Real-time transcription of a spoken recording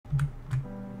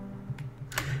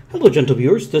Hello, gentle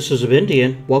viewers. This is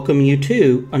Indian. Welcome you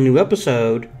to a new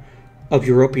episode of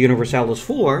Europa Universalis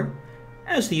 4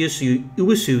 as the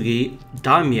Uesugi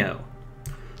Daimyo.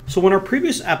 So in our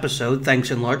previous episode,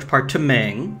 thanks in large part to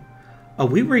Ming,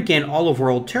 we regained all of our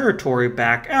old territory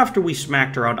back after we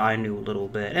smacked around Ainu a little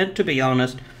bit. And to be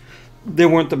honest, they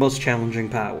weren't the most challenging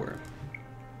power.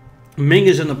 Ming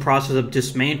is in the process of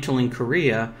dismantling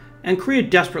Korea, and Korea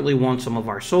desperately wants some of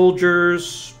our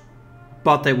soldiers,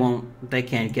 but they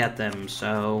can't get them,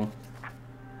 so...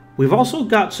 We've also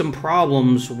got some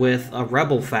problems with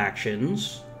rebel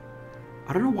factions.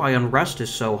 I don't know why unrest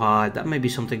is so high. That may be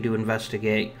something to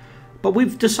investigate. But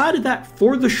we've decided that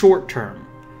for the short term,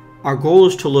 our goal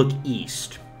is to look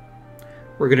east.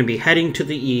 We're going to be heading to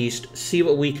the east, see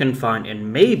what we can find,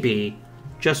 and maybe,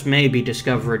 just maybe,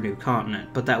 discover a new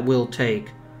continent. But that will take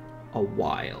a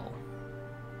while.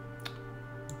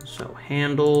 So,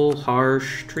 handle,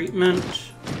 harsh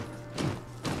treatment.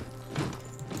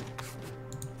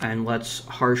 And let's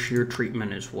harsh your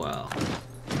treatment as well.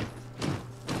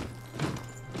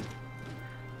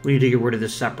 We need to get rid of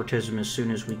this separatism as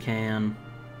soon as we can.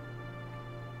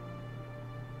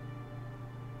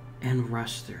 And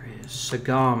rest there is.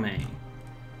 Sagami.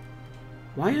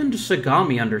 Why under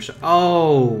Sagami under...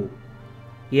 Oh!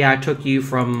 Yeah, I took you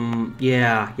from...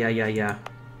 Yeah.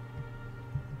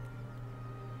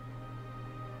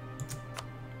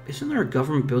 Isn't there a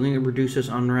government building that reduces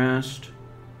unrest?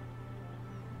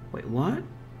 Wait, what?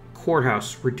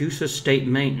 Courthouse reduces state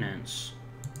maintenance.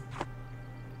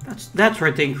 That's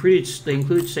right. They included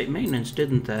state maintenance,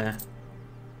 didn't they?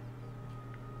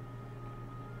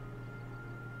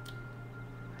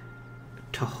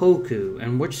 Tohoku,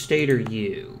 and which state are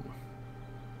you?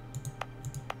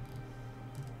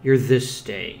 You're this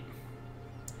state.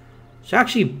 So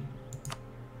actually,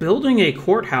 building a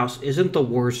courthouse isn't the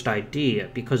worst idea,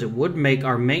 because it would make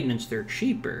our maintenance there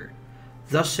cheaper,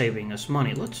 thus saving us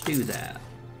money. Let's do that.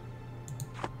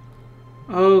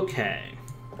 Okay.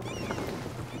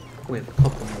 We have a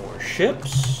couple more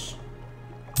ships.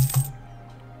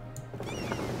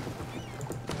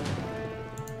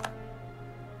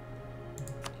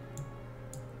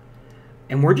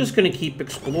 And we're just going to keep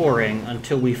exploring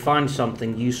until we find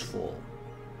something useful.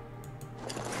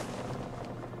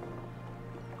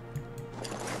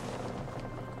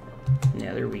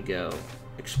 Yeah, there we go.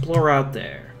 Explore out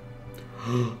there.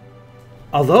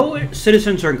 Although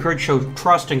citizens are encouraged to show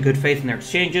trust and good faith in their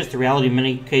exchanges, the reality in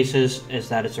many cases is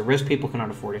that it's a risk people cannot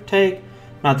afford to take.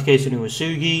 Not the case in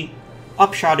Uesugi.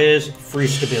 Upshot is free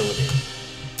stability,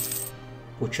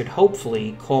 which should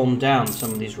hopefully calm down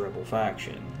some of these rebel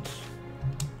factions.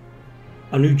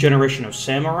 A new generation of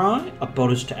samurai, a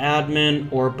bonus to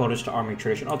admin, or a bonus to army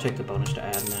tradition. I'll take the bonus to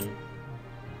admin.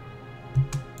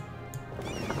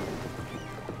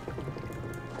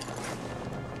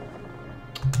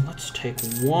 Let's take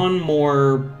one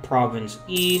more province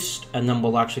east, and then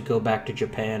we'll actually go back to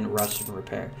Japan, rest and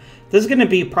repair. This is going to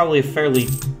be probably a fairly...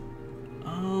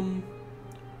 Ooh,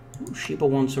 Sheba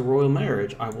wants a royal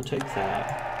marriage. I will take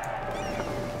that.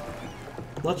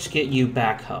 Let's get you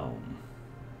back home.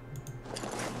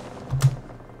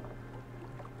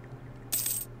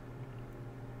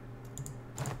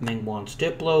 Ming wants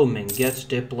Diplo, Ming gets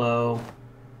Diplo.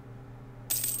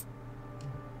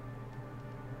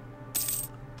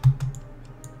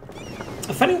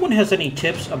 If anyone has any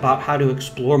tips about how to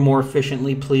explore more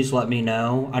efficiently, please let me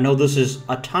know. I know this is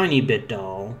a tiny bit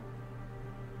dull,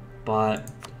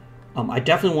 but I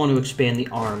definitely want to expand the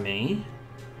army.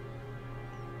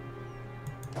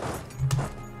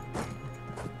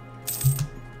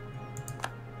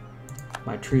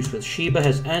 My truce with Sheba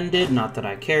has ended. Not that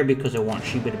I care, because I want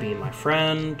Sheba to be my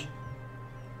friend.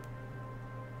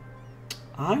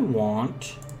 I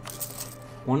want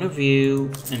one of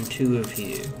you and two of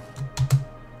you.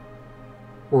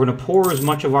 We're going to pour as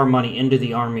much of our money into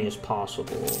the army as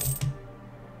possible.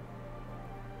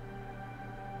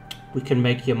 We can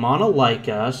make Yamana like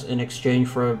us in exchange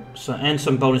for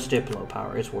some bonus Diplo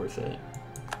power. It's worth it.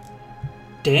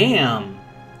 Damn!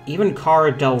 Even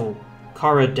Caradel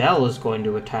is going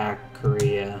to attack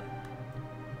Korea.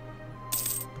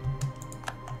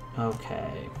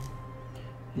 Okay.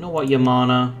 You know what,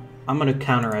 Yamana? I'm going to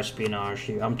counter-espionage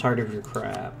you. I'm tired of your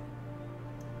crap.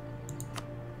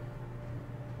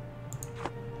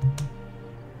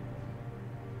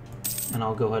 And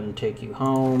I'll go ahead and take you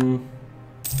home.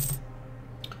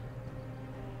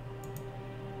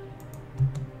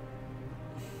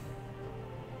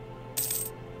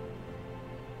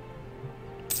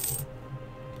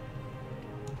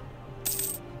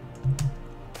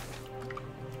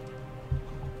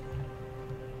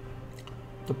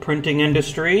 The printing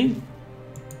industry.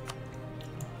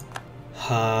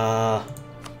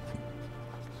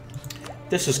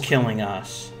 This is killing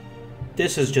us.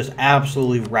 This is just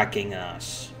absolutely wrecking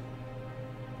us.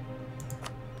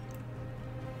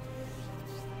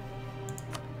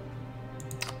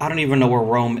 I don't even know where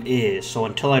Rome is, so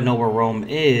until I know where Rome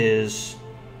is...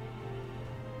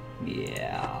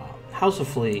 Yeah. How's the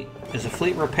fleet? Is the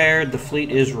fleet repaired? The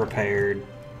fleet is repaired.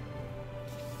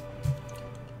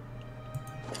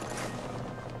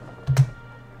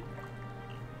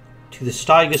 To the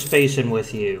Stygus Basin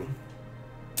with you.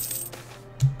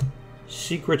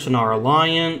 Secrets in our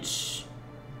alliance.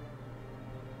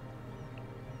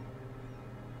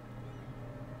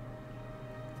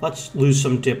 Let's lose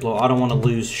some Diplo. I don't want to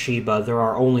lose Sheba. They're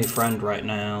our only friend right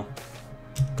now.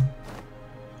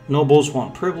 Nobles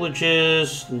want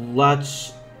privileges.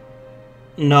 Let's...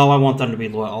 No, I want them to be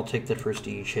loyal. I'll take the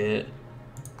prestige hit.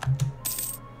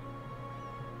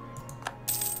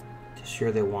 This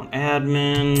year they want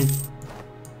admin.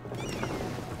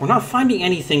 We're not finding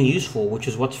anything useful, which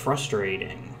is what's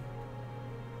frustrating.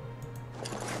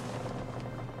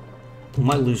 We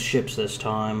might lose ships this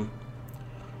time.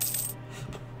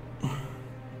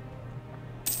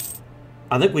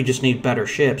 I think we just need better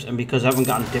ships, and because I haven't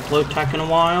gotten Diplotech in a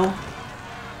while...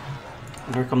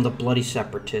 And here come the bloody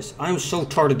separatists. I am so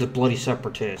tired of the bloody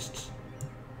separatists.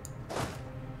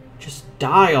 Just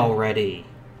die already.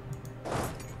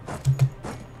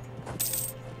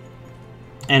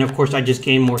 And of course I just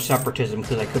gained more separatism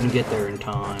because I couldn't get there in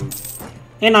time.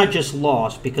 And I just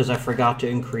lost because I forgot to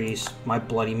increase my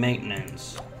bloody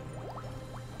maintenance.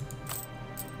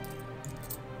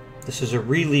 This is a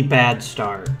really bad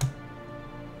start.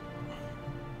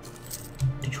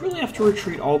 Did you really have to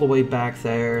retreat all the way back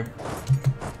there?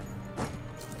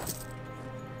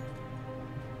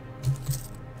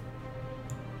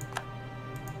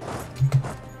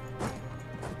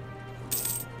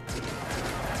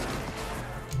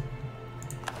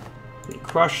 We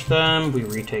crush them, we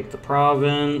retake the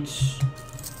province.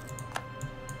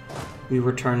 We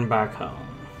return back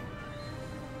home.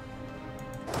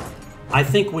 I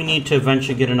think we need to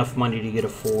eventually get enough money to get a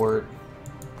fort.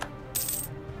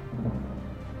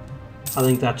 I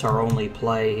think that's our only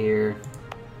play here.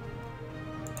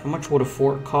 How much would a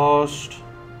fort cost?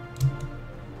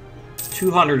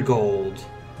 200 gold.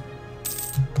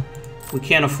 We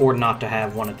can't afford not to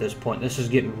have one at this point. This is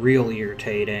getting real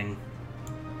irritating.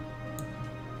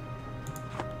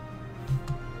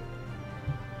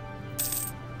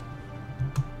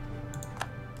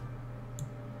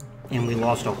 And we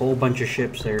lost a whole bunch of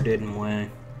ships there, didn't we?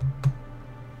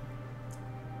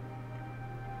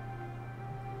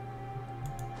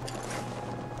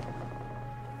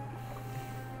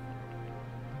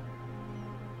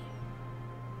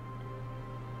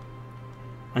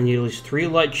 I need at least 3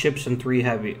 light ships and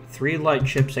 3 light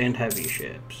ships and heavy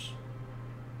ships.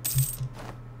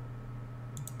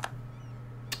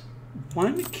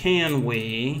 When can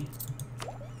we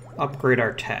upgrade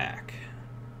our tack?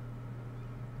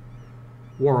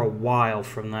 We're a while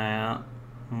from that.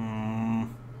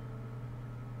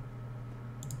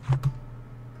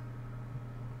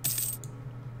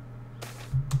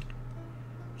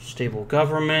 Stable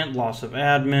government, loss of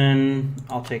admin.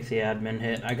 I'll take the admin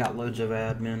hit. I got loads of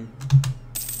admin.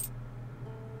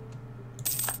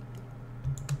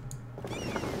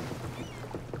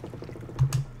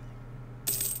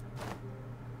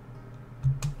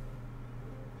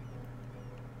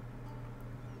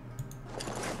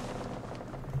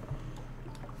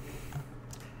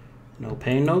 No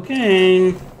pain, no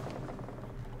gain.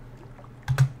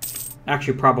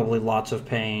 Actually, probably lots of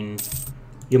pain.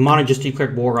 Yamana just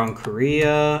declared war on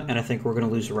Korea, and I think we're going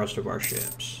to lose the rest of our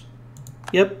ships.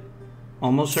 Yep,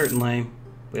 almost certainly.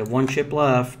 We have 1 ship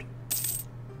left.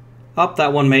 Up,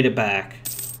 that one made it back.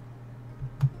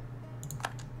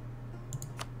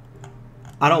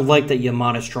 I don't like that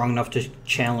Yamana is strong enough to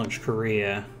challenge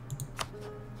Korea.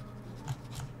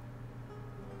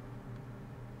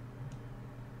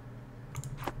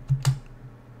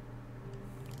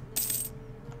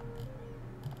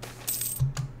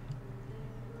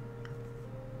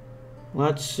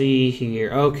 Let's see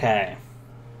here. Okay.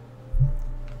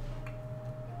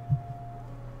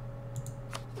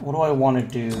 What do I want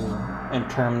to do in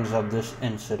terms of this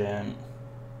incident?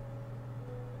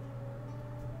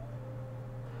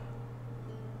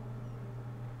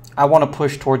 I want to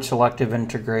push towards selective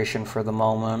integration for the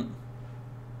moment.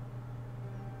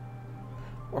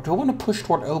 Or do I want to push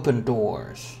toward open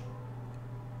doors?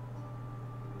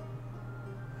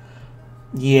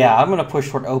 Yeah, I'm going to push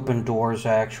toward open doors,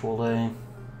 actually.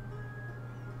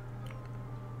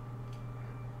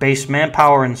 Base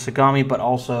manpower in Sagami, but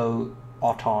also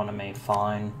autonomy.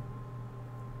 Fine.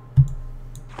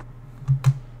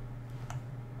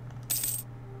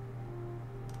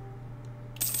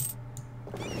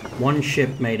 One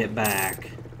ship made it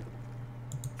back.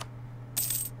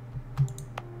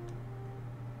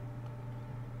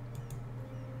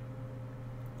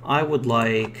 I would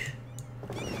like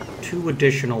 2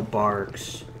 additional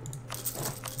barks.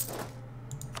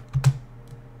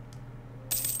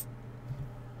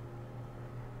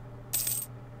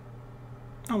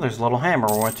 Oh, there's a little hammer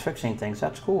where it's fixing things.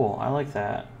 That's cool. I like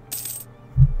that.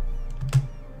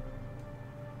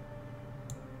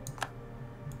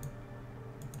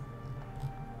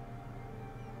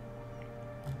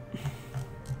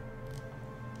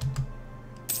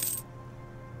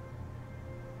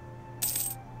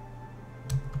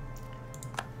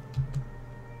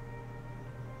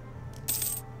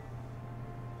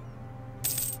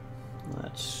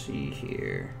 Let's see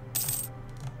here.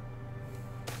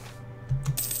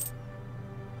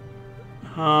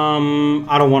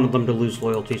 I don't want them to lose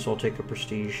loyalty, so I'll take a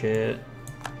prestige hit.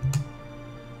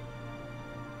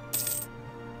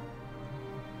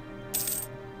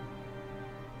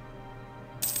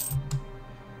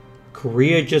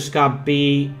 Korea just got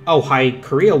beat. Oh, hi.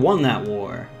 Korea won that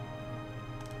war.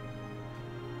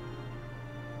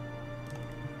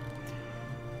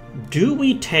 Do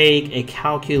we take a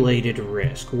calculated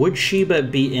risk? Would Sheba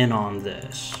be in on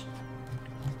this?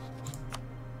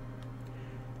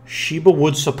 Sheba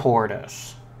would support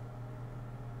us.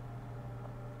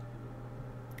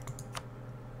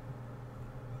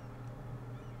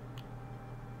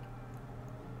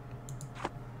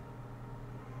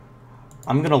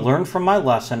 I'm going to learn from my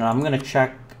lesson, and I'm going to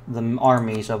check the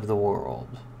armies of the world.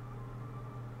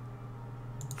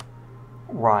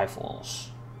 Rivals.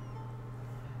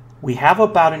 We have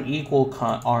about an equal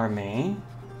army.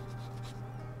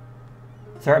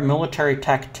 They're at military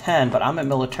tech 10, but I'm at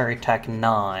military tech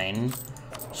 9.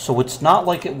 So it's not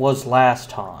like it was last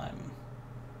time.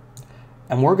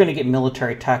 And we're going to get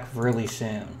military tech really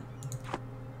soon.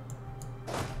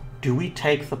 Do we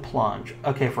take the plunge?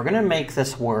 Okay, if we're going to make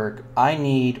this work, I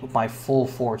need my full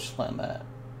force limit.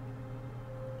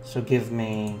 So give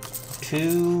me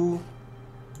 2,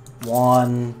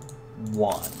 1,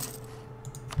 1.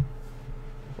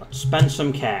 Let's spend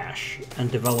some cash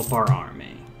and develop our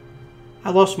army.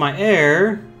 I lost my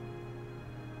heir.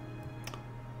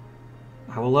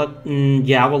 I will let...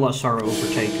 yeah, I will let Sarah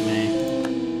overtake me.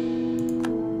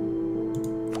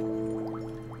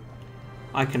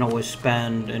 I can always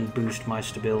spend and boost my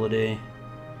stability.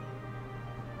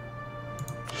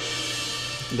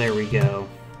 There we go.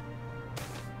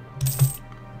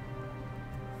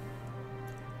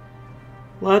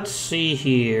 Let's see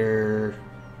here.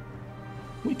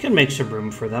 We can make some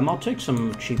room for them. I'll take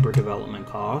some cheaper development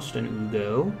cost and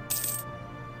Ugo.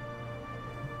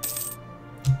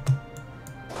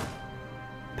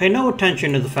 Pay no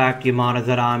attention to the fact, Yamana,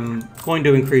 that I'm going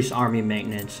to increase army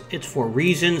maintenance. It's for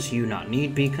reasons you not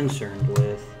need be concerned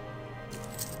with.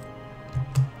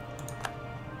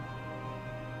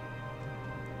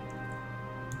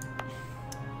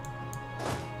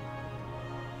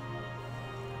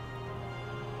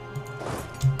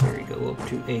 There we go, up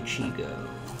to Echigo.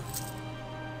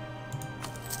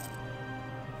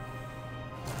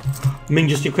 Ming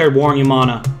just declared war on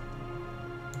Yamana.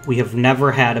 We have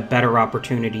never had a better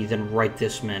opportunity than right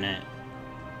this minute.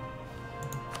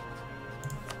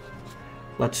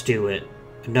 Let's do it.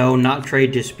 No, not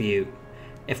trade dispute.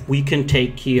 If we can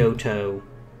take Kyoto,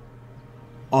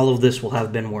 all of this will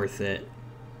have been worth it.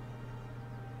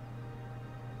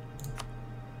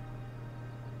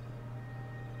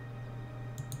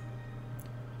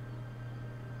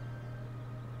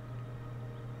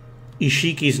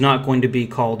 Ishiki's not going to be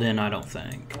called in, I don't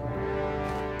think.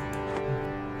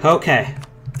 Okay,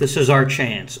 this is our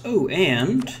chance. Oh,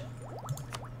 and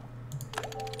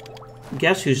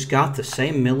guess who's got the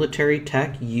same military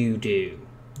tech you do?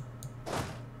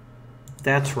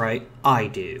 That's right, I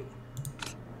do.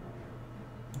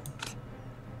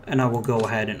 And I will go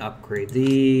ahead and upgrade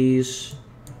these.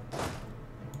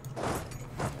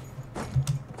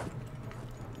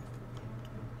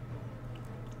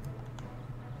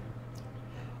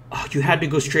 Oh, you had to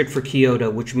go straight for Kyoto,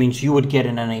 which means you would get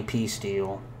an NAP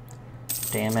steal.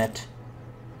 Damn it.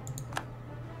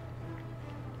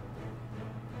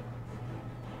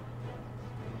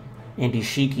 And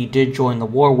Ishiki did join the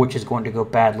war, which is going to go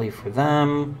badly for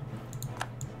them.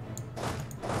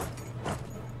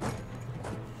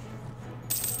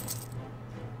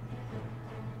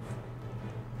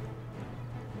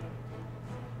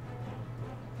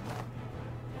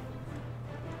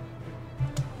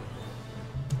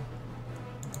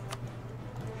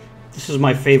 This is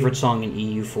my favorite song in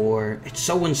EU4. It's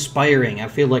so inspiring. I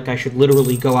feel like I should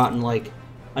literally go out and, like,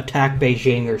 attack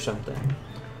Beijing or something.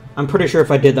 I'm pretty sure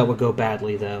if I did that would go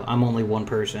badly, though. I'm only one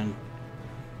person.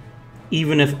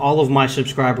 Even if all of my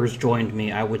subscribers joined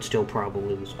me, I would still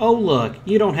probably lose. Oh, look,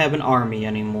 you don't have an army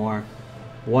anymore.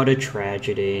 What a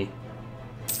tragedy.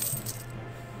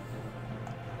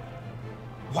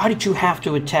 Why did you have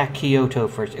to attack Kyoto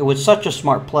first? It was such a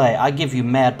smart play. I give you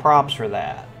mad props for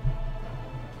that.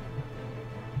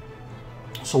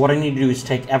 So what I need to do is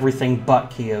take everything but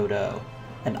Kyoto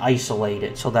and isolate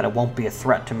it so that it won't be a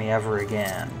threat to me ever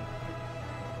again.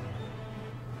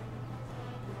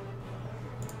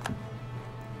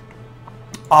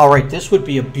 Alright, this would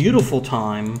be a beautiful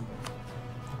time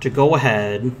to go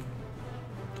ahead.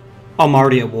 I'm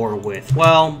already at war with.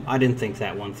 Well, I didn't think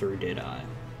that one through, did I?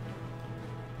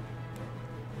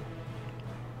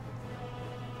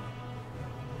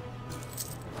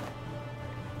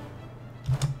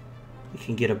 We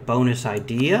can get a bonus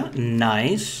idea.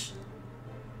 Nice.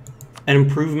 An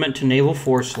improvement to naval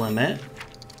force limit.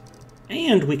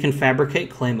 And we can fabricate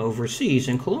claim overseas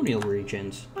in colonial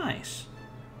regions. Nice.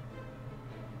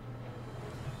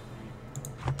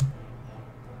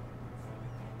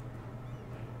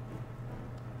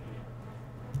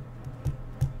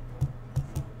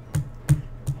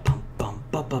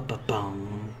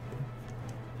 Bum.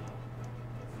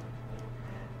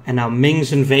 And now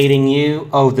Ming's invading you.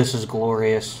 Oh, this is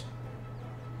glorious.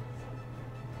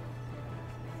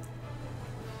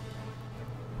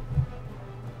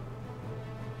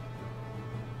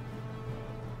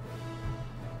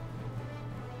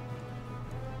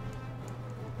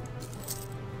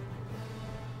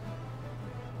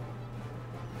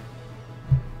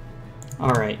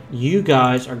 Alright, you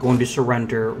guys are going to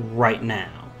surrender right now.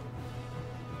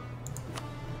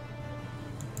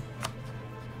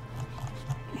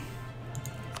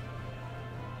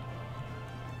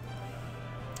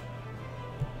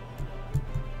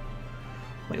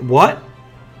 Wait, what?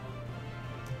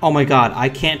 Oh my god, I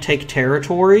can't take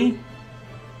territory?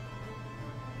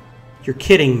 You're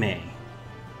kidding me.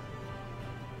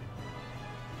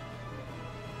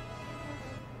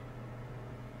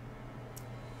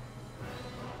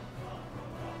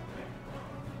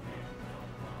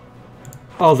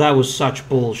 Oh, that was such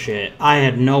bullshit. I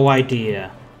had no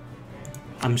idea.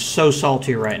 I'm so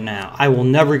salty right now. I will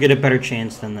never get a better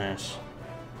chance than this.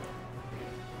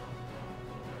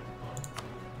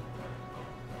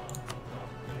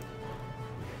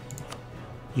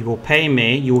 You will pay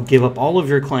me. You will give up all of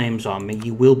your claims on me.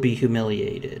 You will be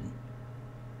humiliated.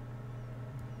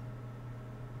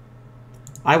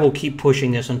 I will keep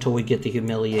pushing this until we get the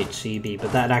humiliate CB,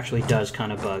 but that actually does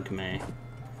kind of bug me.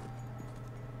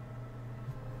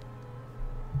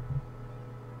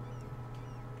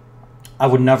 I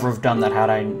would never have done that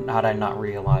had I not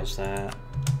realized that.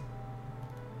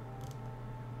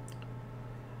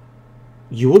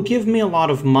 You will give me a lot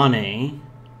of money,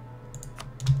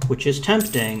 which is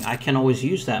tempting. I can always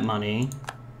use that money.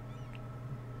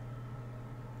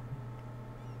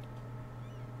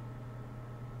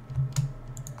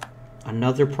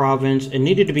 Another province. It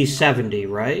needed to be 70,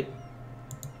 right?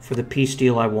 For the peace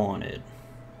deal I wanted.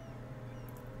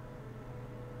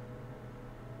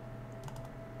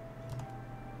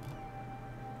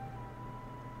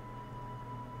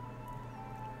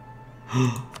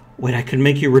 Wait, I could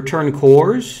make you return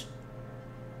cores?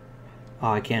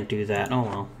 Oh, I can't do that. Oh,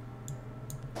 well.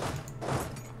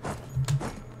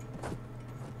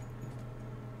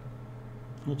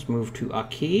 Let's move to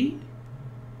Aki.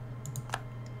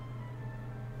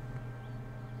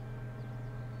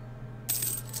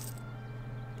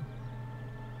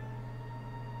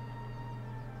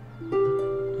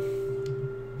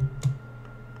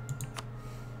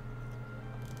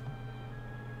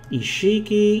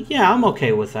 Ishiki, yeah, I'm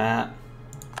okay with that.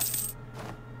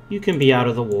 You can be out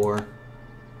of the war.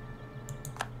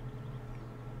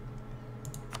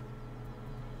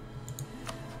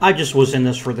 I just was in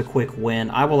this for the quick win.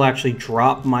 I will actually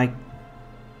drop my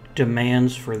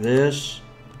demands for this.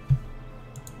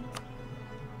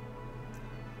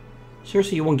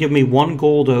 Seriously, you won't give me 1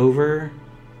 gold over?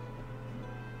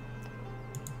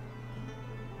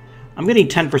 I'm getting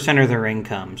 10% of their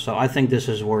income, so I think this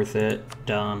is worth it.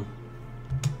 Done.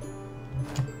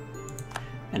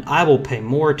 And I will pay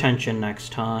more attention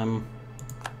next time.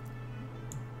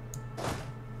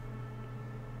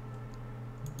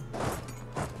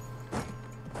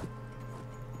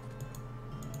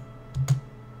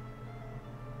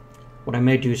 What I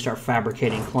may do is start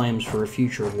fabricating claims for a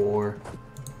future war.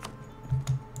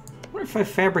 What if I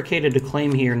fabricated a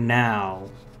claim here now?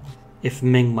 If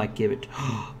Ming might give it.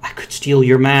 I could steal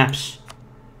your maps.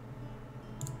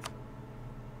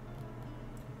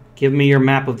 Give me your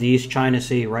map of the East China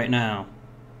Sea right now.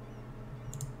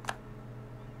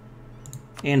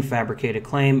 and fabricate a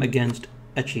claim against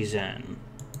Echizen.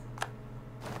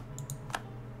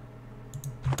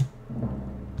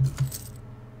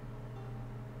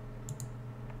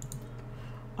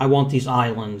 I want these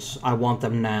islands. I want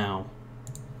them now.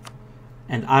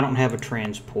 And I don't have a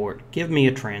transport. Give me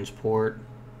a transport.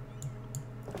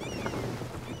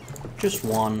 Just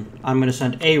one. I'm going to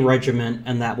send a regiment,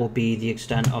 and that will be the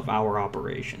extent of our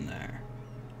operation there.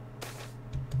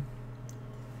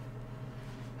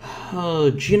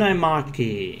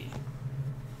 Jinaimaki.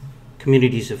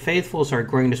 Communities of faithfuls are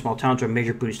growing into small towns or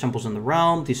major Buddhist temples in the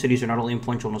realm. These cities are not only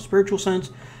influential in a spiritual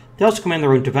sense, they also command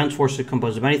their own defense forces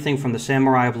composed of anything from the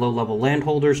samurai of low-level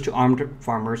landholders to armed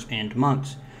farmers and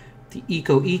monks. The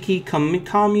Iko-Iki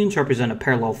communes represent a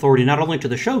parallel authority not only to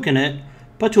the shogunate,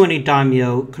 but to any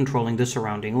daimyo controlling the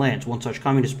surrounding lands. One such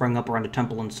commune has sprung up around a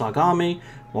temple in Sagami.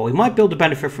 While we might be able to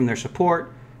benefit from their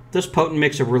support, this potent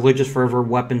mix of religious fervor,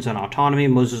 weapons, and autonomy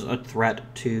poses a threat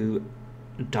to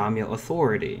daimyo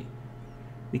authority.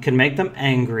 We can make them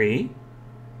angry.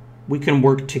 We can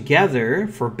work together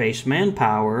for base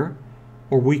manpower,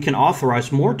 or we can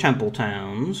authorize more temple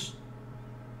towns,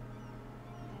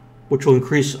 which will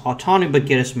increase autonomy but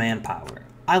get us manpower.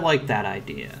 I like that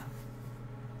idea.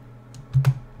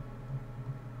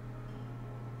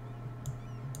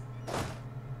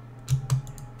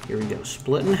 Here we go.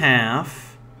 Split in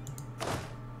half.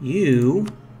 You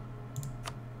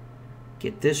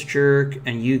get this jerk,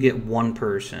 and you get one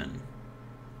person.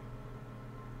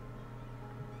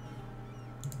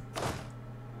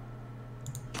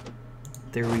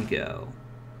 There we go.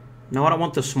 No, I don't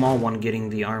want the small one getting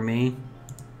the army.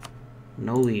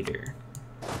 No leader.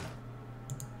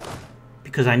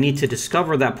 Because I need to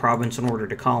discover that province in order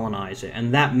to colonize it.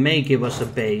 And that may give us a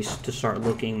base to start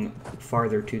looking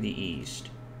farther to the east.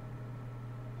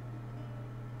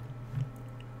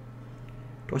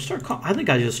 Do I start... I think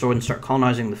I just go and start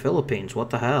colonizing the Philippines. What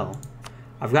the hell?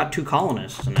 I've got 2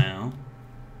 colonists now.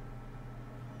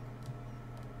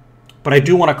 But I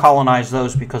do want to colonize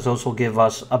those because those will give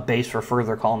us a base for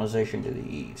further colonization to the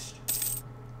east.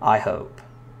 I hope.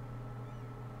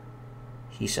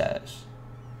 He says.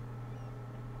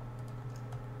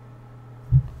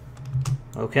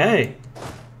 Okay.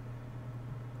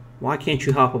 Why can't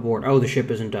you hop aboard? Oh, the ship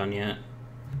isn't done yet.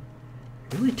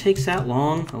 It really takes that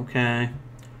long? Okay.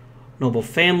 Noble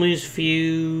families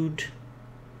feud.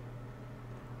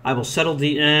 I will settle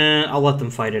the... I'll let them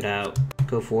fight it out.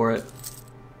 Go for it.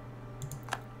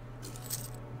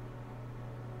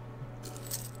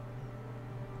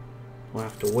 We'll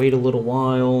have to wait a little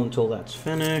while until that's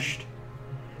finished.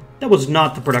 That was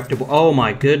not the productive... Oh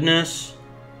my goodness.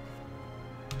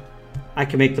 I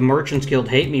can make the Merchants Guild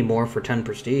hate me more for 10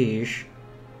 prestige.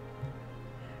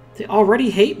 They already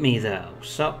hate me though,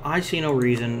 so I see no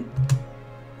reason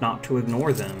not to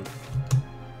ignore them.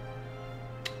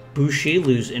 Bushi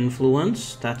lose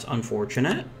influence. That's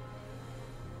unfortunate.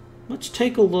 Let's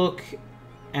take a look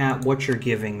at what you're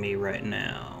giving me right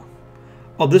now.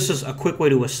 Oh, this is a quick way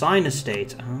to assign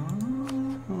estates.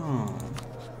 Oh.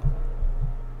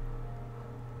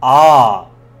 Ah.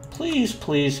 Please,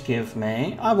 please give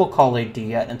me. I will call a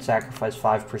diet and sacrifice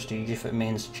 5 prestige if it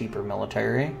means cheaper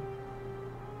military.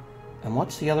 And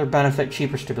what's the other benefit?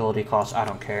 Cheaper stability costs. I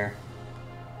don't care.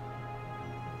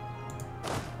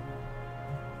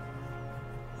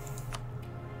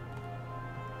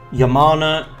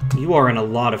 Yamana, you are in a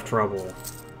lot of trouble.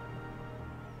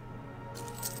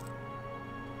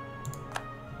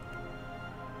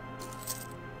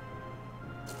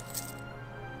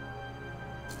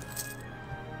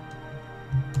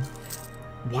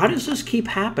 Why does this keep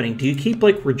happening? Do you keep,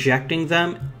 like, rejecting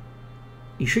them?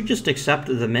 You should just accept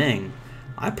the Ming.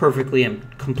 I perfectly am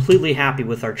completely happy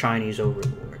with our Chinese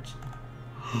overlords.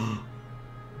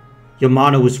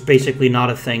 Yamana was basically not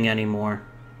a thing anymore.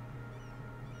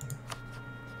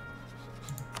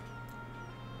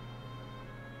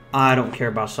 I don't care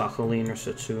about Sakhalin or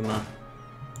Satsuma.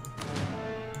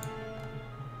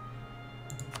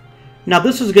 Now,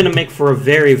 this is going to make for a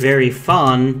very, very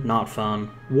fun, not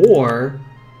fun, war.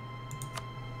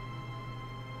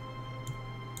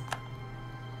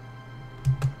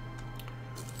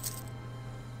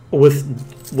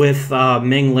 With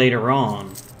Ming later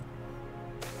on.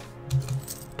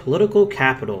 Political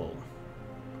capital.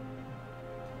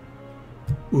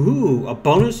 Ooh, a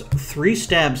bonus 3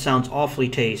 stab sounds awfully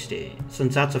tasty,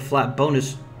 since that's a flat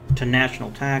bonus to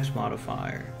national tax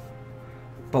modifier.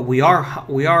 But we are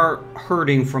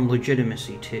hurting from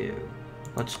legitimacy too.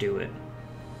 Let's do it.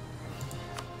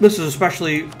 This is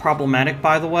especially problematic,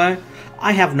 by the way.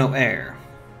 I have no heir.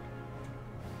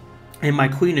 And my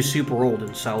queen is super old,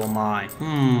 and so am I.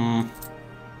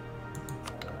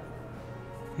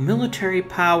 Military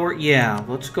power, yeah,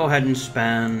 let's go ahead and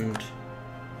spend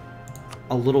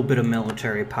a little bit of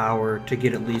military power to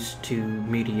get at least to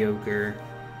mediocre.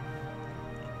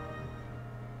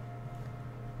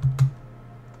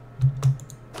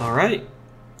 Alright.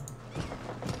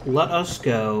 Let us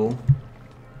go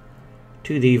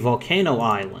to the Volcano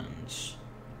Islands.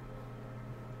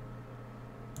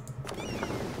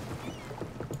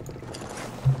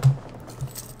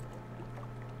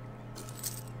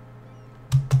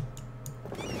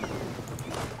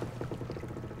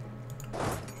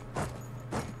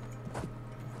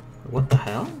 What the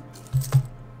hell?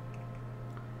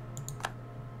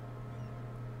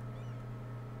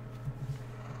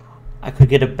 I could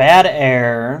get a bad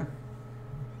error.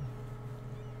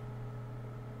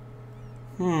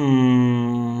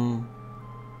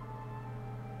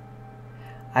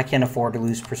 I can't afford to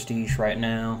lose prestige right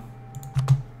now.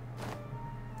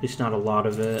 At least not a lot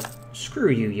of it. Screw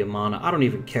you, Yamana. I don't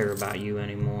even care about you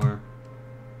anymore.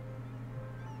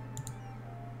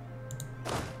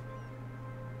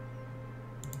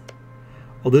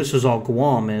 Oh, this is all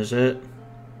Guam, is it?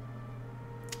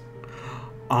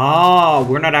 Ah,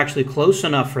 we're not actually close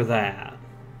enough for that.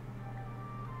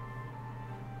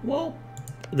 Well,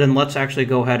 then let's actually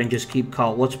go ahead and just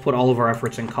let's put all of our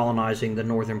efforts in colonizing the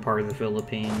northern part of the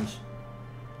Philippines.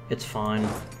 It's fine.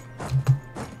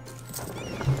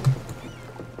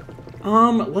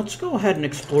 Let's go ahead and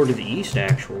explore to the east,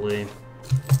 actually.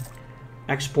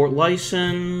 Export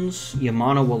license.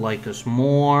 Yamana will like us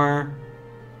more.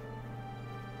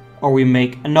 Or we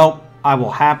make... Nope. I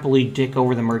will happily dick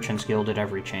over the Merchants Guild at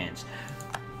every chance.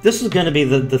 This is going to be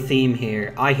the theme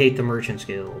here. I hate the Merchants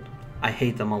Guild. I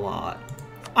hate them a lot.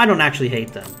 I don't actually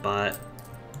hate them, but...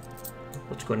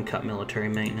 Let's go ahead and cut military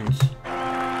maintenance.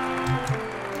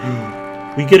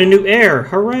 We get a new heir!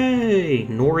 Hooray!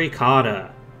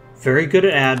 Norikata. Very good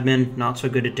at admin, not so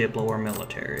good at Diplo or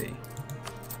military.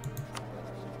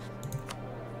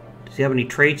 Does he have any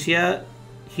traits yet?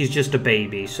 He's just a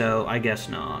baby, so I guess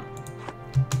not.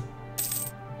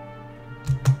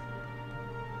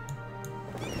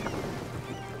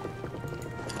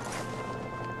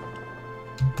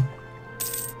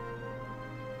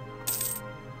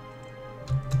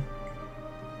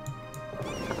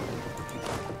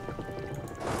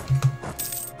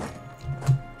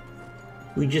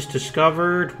 We just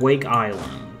discovered Wake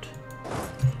Island.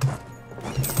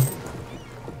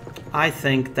 I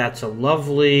think that's a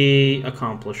lovely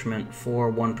accomplishment for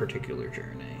one particular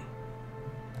journey.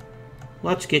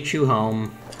 Let's get you home.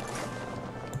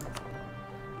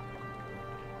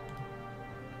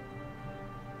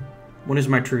 When is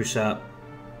my truce up?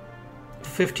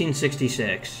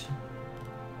 1566.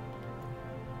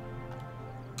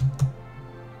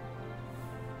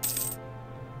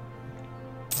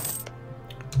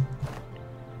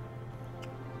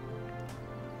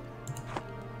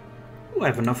 I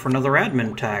have enough for another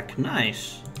admin attack.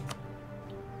 Nice.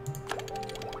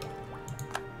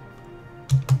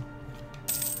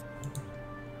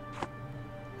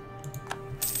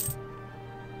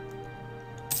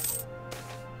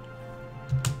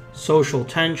 Social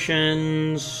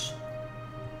tensions.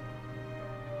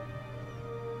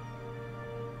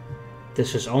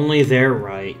 This is only their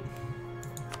right.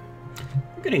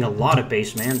 We're getting a lot of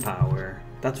base manpower.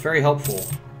 That's very helpful.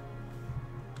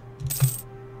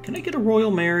 Can I get a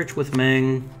royal marriage with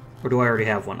Meng? Or do I already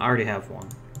have one? I already have one.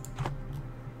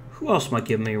 Who else might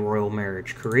give me a royal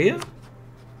marriage? Korea?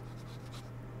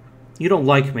 You don't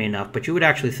like me enough, but you would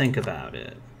actually think about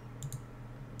it.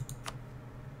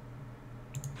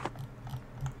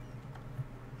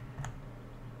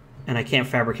 And I can't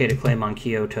fabricate a claim on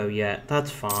Kyoto yet.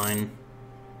 That's fine.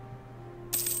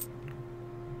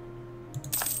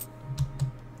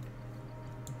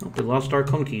 Oh, we lost our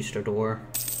conquistador.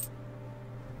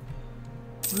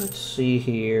 Let's see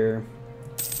here.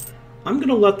 I'm going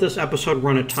to let this episode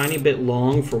run a tiny bit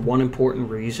long for one important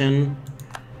reason.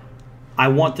 I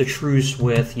want the truce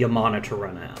with Yamana to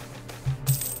run out.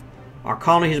 Our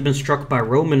colony has been struck by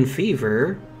Roman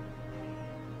fever.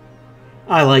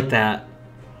 I like that.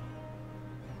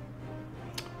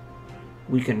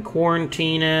 We can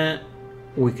quarantine it,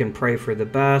 we can pray for the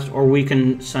best, or we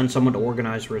can send someone to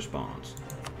organize a response.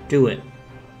 Do it.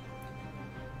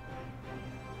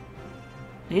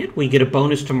 And we get a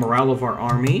bonus to morale of our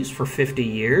armies for 50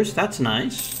 years. That's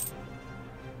nice.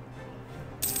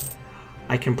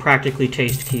 I can practically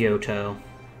taste Kyoto.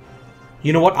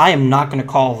 You know what? I am not going to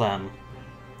call them.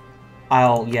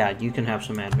 Yeah, you can have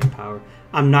some admin power.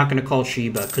 I'm not going to call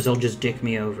Shiba, because they'll just dick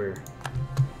me over.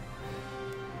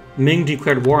 Ming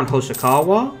declared war on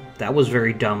Hosokawa. That was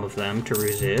very dumb of them to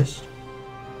resist.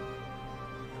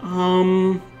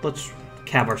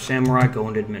 Have our samurai go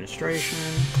into administration.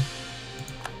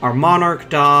 Our monarch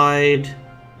died.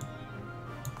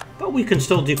 But we can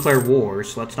still declare war,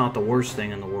 so that's not the worst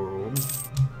thing in the world.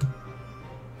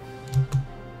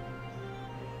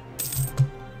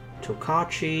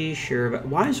 Tokachi, Shiraba.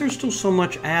 Why is there still so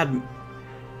much ad...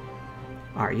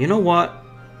 Alright, you know what?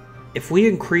 If we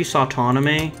increase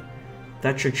autonomy,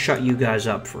 that should shut you guys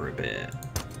up for a bit.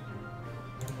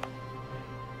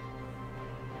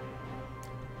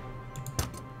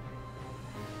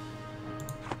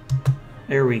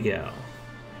 There we go.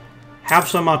 Have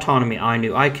some autonomy,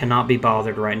 Ainu. I cannot be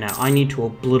bothered right now. I need to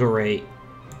obliterate.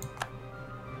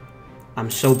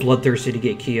 I'm so bloodthirsty to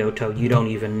get Kyoto, you don't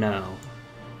even know.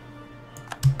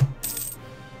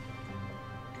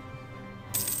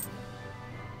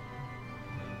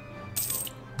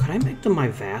 Could I make them my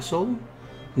vassal?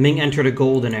 Ming entered a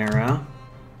golden era.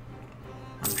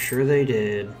 I'm sure they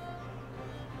did.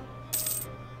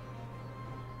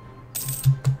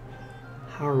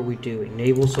 How are we doing?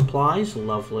 Naval supplies?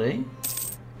 Lovely.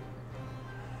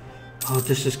 Oh,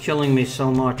 this is killing me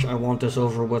so much. I want this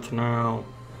over with now.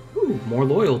 Ooh, more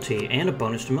loyalty and a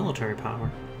bonus to military power.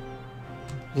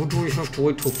 Would we have to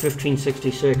wait till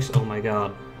 1566? Oh my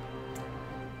god.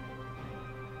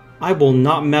 I will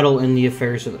not meddle in the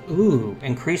affairs of the... Ooh,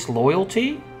 increased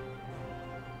loyalty?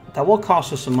 That will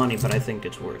cost us some money, but I think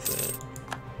it's worth it.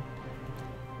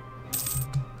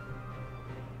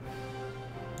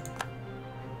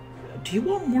 Do you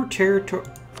want more territory?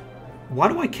 Why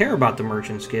do I care about the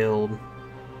Merchants Guild?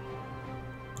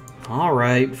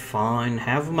 Alright, fine.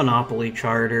 Have a monopoly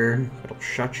charter. It'll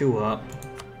shut you up.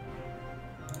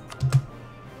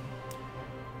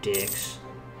 Dicks.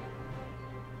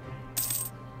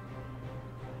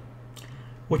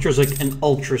 Witcher's like an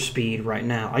ultra speed right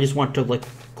now. I just want to like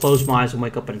close my eyes and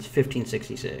wake up and it's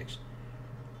 1566.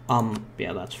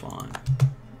 Yeah, that's fine.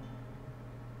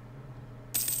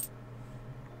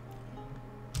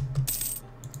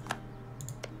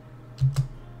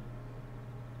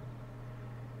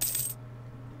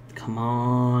 Come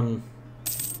on.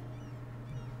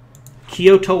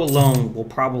 Kyoto alone will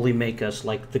probably make us,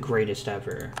 like, the greatest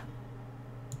ever.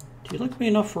 Do you like me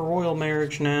enough for royal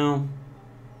marriage now?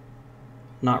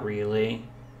 Not really.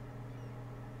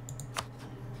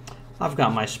 I've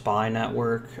got my spy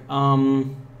network.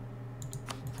 You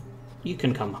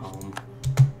can come home.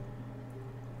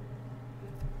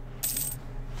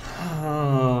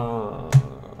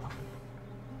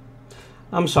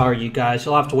 I'm sorry, you guys.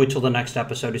 You'll have to wait till the next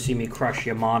episode to see me crush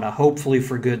Yamana, hopefully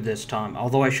for good this time.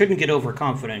 Although I shouldn't get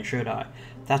overconfident, should I?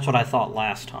 That's what I thought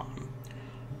last time.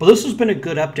 But this has been a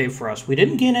good update for us. We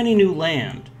didn't gain any new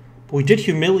land, but we did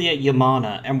humiliate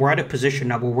Yamana, and we're at a position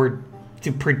now where we're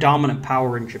the predominant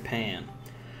power in Japan.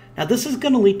 Now, this is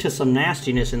going to lead to some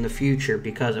nastiness in the future,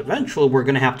 because eventually we're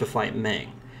going to have to fight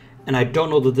Ming. And I don't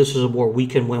know that this is a war we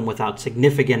can win without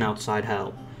significant outside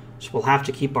help. So we'll have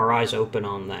to keep our eyes open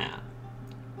on that.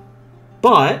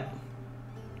 But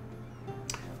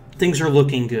things are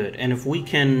looking good. And if we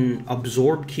can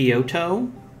absorb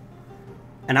Kyoto,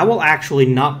 and I will actually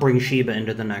not bring Shiba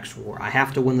into the next war. I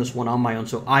have to win this one on my own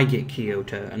so I get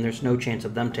Kyoto, and there's no chance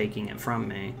of them taking it from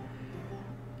me.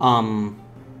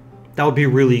 That would be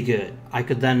really good. I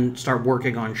could then start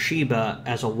working on Shiba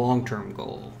as a long-term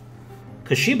goal.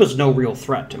 Because Shiba's no real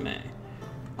threat to me.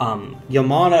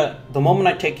 Yamana, the moment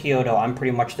I take Kyoto, I'm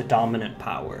pretty much the dominant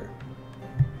power.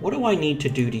 What do I need to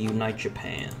do to unite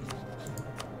Japan?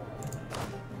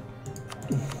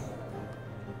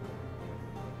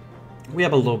 We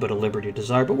have a little bit of liberty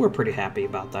desire, but we're pretty happy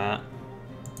about that.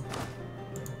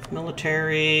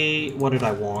 Military... What did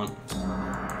I want?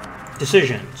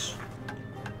 Decisions.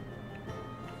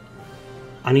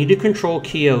 I need to control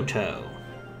Kyoto.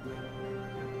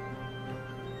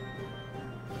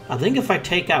 I think if I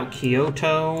take out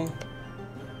Kyoto,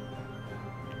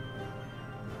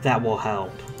 that will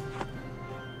help.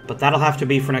 But that'll have to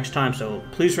be for next time, so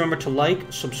please remember to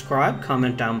like, subscribe,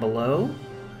 comment down below.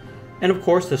 And of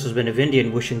course, this has been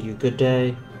Avindian wishing you good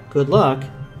day, good luck,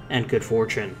 and good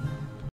fortune.